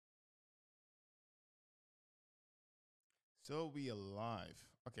So we are live.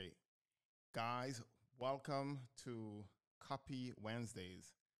 Okay, guys, welcome to Copy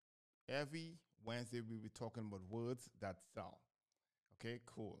Wednesdays. Every Wednesday we'll be talking about words that sell. Okay,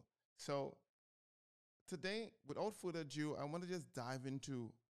 cool. So today, without further ado, I want to just dive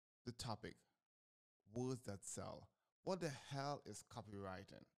into the topic, words that sell. What the hell is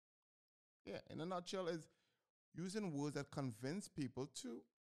copywriting? Yeah, in a nutshell, is using words that convince people to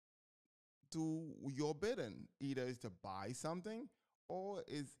do your bidding. Either is to buy something or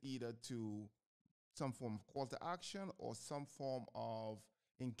is either to some form of call to action or some form of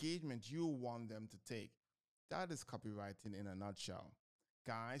engagement you want them to take. That is copywriting in a nutshell.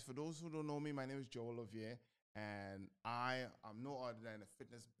 Guys, for those who don't know me, my name is Joel Olivier, and I am no other than a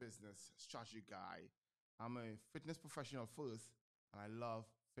fitness business strategy guy. I'm a fitness professional first, and I love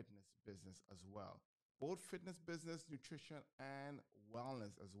fitness business as well. Both fitness business, nutrition, and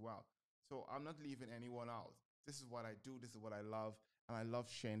wellness as well. So I'm not leaving anyone out. This is what I do, this is what I love, and I love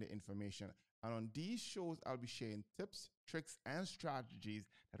sharing the information. And on these shows, I'll be sharing tips, tricks, and strategies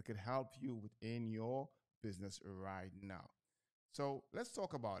that could help you within your business right now. So let's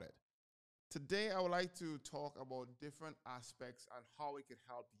talk about it. Today, I would like to talk about different aspects and how it could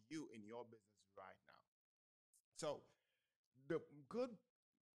help you in your business right now. So the good,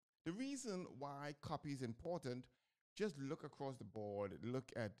 the reason why copy is important, just look across the board, look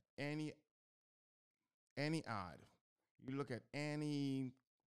at any ad, you look at any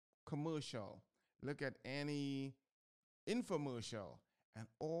commercial, look at any infomercial, and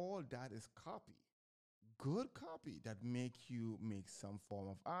all that is copy. Good copy that make you make some form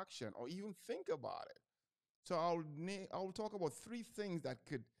of action or even think about it. So I'll talk about three things that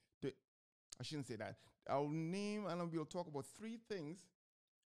could. I shouldn't say that. I'll name and we'll talk about three things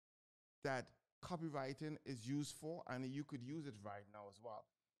that copywriting is used for, and you could use it right now as well.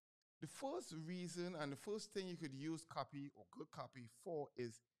 The first reason and the first thing you could use copy or good copy for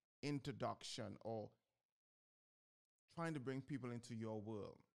is introduction or trying to bring people into your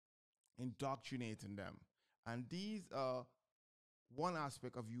world, indoctrinating them. And these are one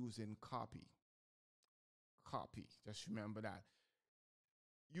aspect of using copy. Copy, just remember that.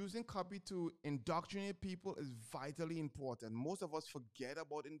 Using copy to indoctrinate people is vitally important. Most of us forget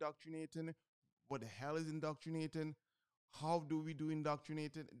about indoctrinating. What the hell is indoctrinating? How do we do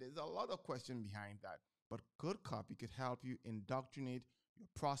indoctrinating? There's a lot of question behind that. But good copy could help you indoctrinate your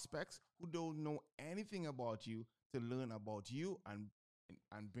prospects who don't know anything about you to learn about you and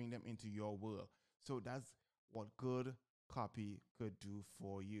bring them into your world. So that's what good copy could do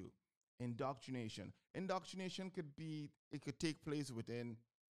for you. Indoctrination. Indoctrination could be, it could take place within,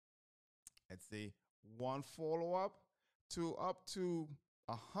 let's say, one follow up to up to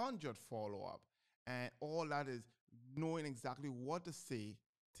 100 follow up. And all that is knowing exactly what to say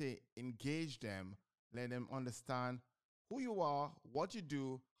to engage them, let them understand who you are, what you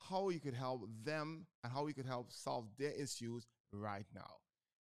do, how you could help them, and how you could help solve their issues right now.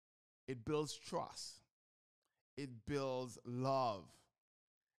 It builds trust, it builds love,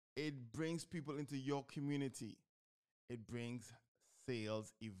 it brings people into your community, it brings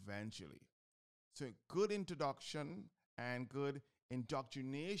sales eventually. So, good introduction and good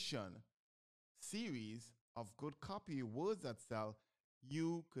indoctrination series of good copy words that sell,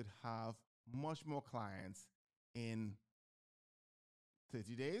 you could have much more clients in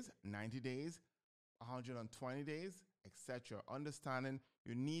 30 days, 90 days, 120 days, etc. Understanding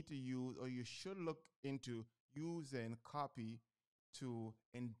you need to use or you should look into using copy to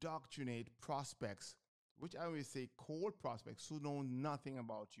indoctrinate prospects, which I will say cold prospects who know nothing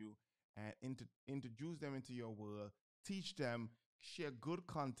about you, and introduce them into your world, teach them, share good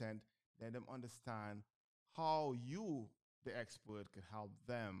content, let them understand how you, the expert, can help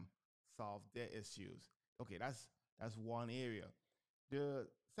them solve their issues. Okay, that's one area. The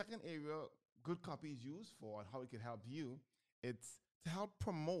second area good copy is used for and how it can help you, it's to help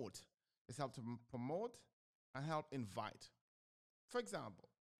promote. It's help to promote and help invite. For example,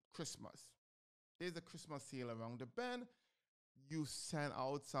 Christmas. There's a Christmas sale around the bend. You send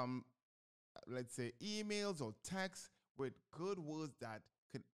out some, let's say, emails or texts with good words that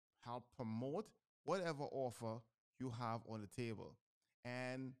could help promote whatever offer you have on the table.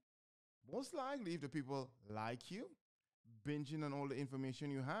 And most likely, if the people like you, binging on all the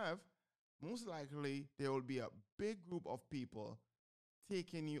information you have, most likely there will be a big group of people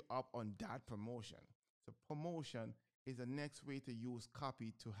taking you up on that promotion. So, promotion is the next way to use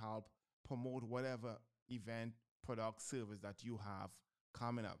copy to help promote whatever event, product, service that you have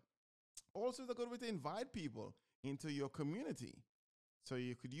coming up. Also, it's a good way to invite people into your community. So,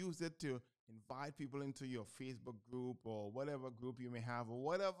 you could use it to invite people into your Facebook group or whatever group you may have, or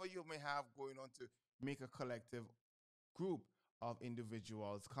whatever you may have going on to make a collective group of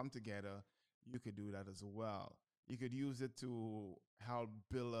individuals come together, you could do that as well. You could use it to help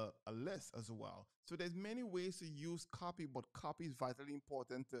build a list as well. So there's many ways to use copy, but copy is vitally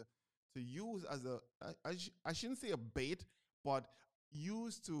important to use as I shouldn't say a bait, but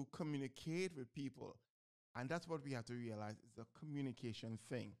use to communicate with people. And that's what we have to realize is a communication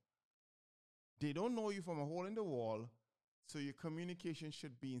thing. They don't know you from a hole in the wall, so your communication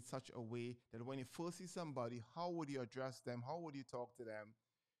should be in such a way that when you first see somebody, how would you address them? How would you talk to them?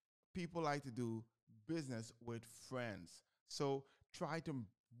 People like to do business with friends. So try to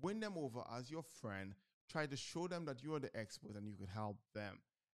win them over as your friend. Try to show them that you are the expert and you could help them.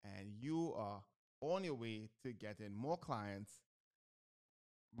 And you are on your way to getting more clients,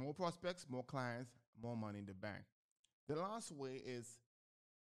 more prospects, more clients, more money in the bank. The last way is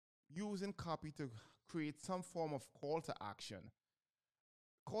using copy to create some form of call to action.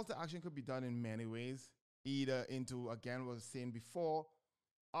 Call to action could be done in many ways, either into, again, what I was saying before,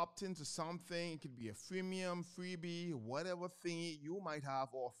 opt into something. It could be a freemium, freebie, whatever thing you might have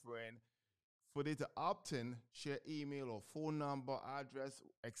offering. For they to opt in, share email or phone number, address,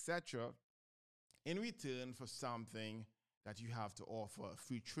 etc., in return for something that you have to offer: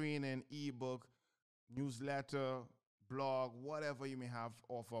 free training, ebook, newsletter, blog, whatever you may have,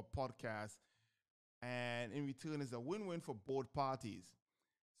 offer, podcast. And in return, is a win-win for both parties.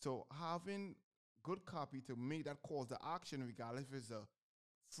 So having good copy to make that call to action, regardless if it's a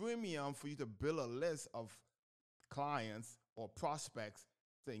freemium for you to build a list of clients or prospects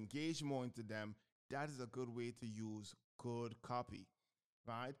to engage more into them, that is a good way to use good copy,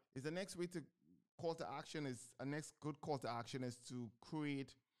 right? Is the next way to call to action is a next good call to action is to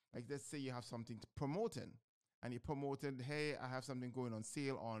create, like, let's say you have something to promoting and you promoted, hey, I have something going on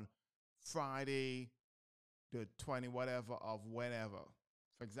sale on Friday, the 20 whatever of whenever,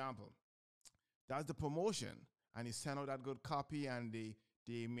 for example. That's the promotion. And you send out that good copy and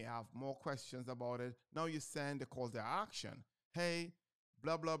they may have more questions about it. Now you send the call to action. Hey,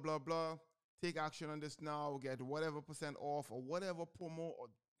 blah, blah, blah, blah. Take action on this now. Get whatever percent off or whatever promo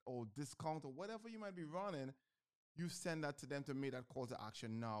or discount or whatever you might be running. You send that to them to make that call to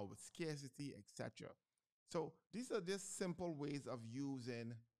action now with scarcity, etc. So these are just simple ways of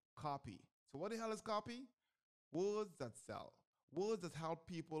using copy. So what the hell is copy? Words that sell. Words that help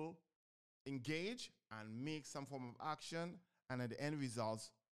people engage and make some form of action, and at the end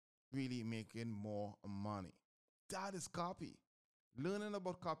results, really making more money. That is copy. Learning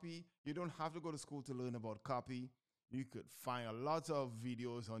about copy, you don't have to go to school to learn about copy. You could find a lot of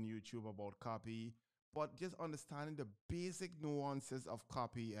videos on YouTube about copy, but just understanding the basic nuances of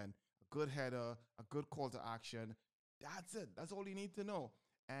copy and a good header, a good call to action, that's it. That's all you need to know.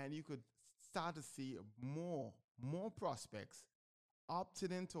 And you could start to see more prospects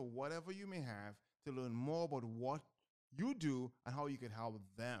opted into whatever you may have to learn more about what you do and how you can help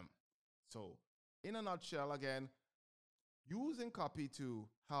them. So, in a nutshell, again, using copy to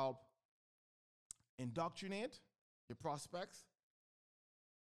help indoctrinate your prospects,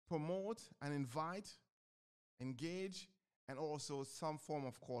 promote and invite, engage, and also some form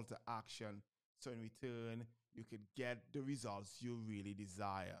of call to action. So, in return, you could get the results you really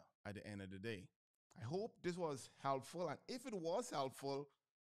desire at the end of the day. I hope this was helpful. And if it was helpful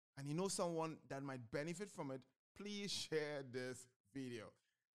and you know someone that might benefit from it, please share this video.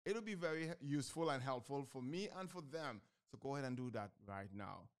 It'll be very useful and helpful for me and for them. So go ahead and do that right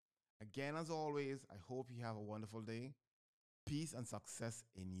now. Again, as always, I hope you have a wonderful day. Peace and success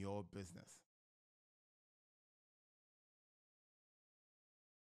in your business.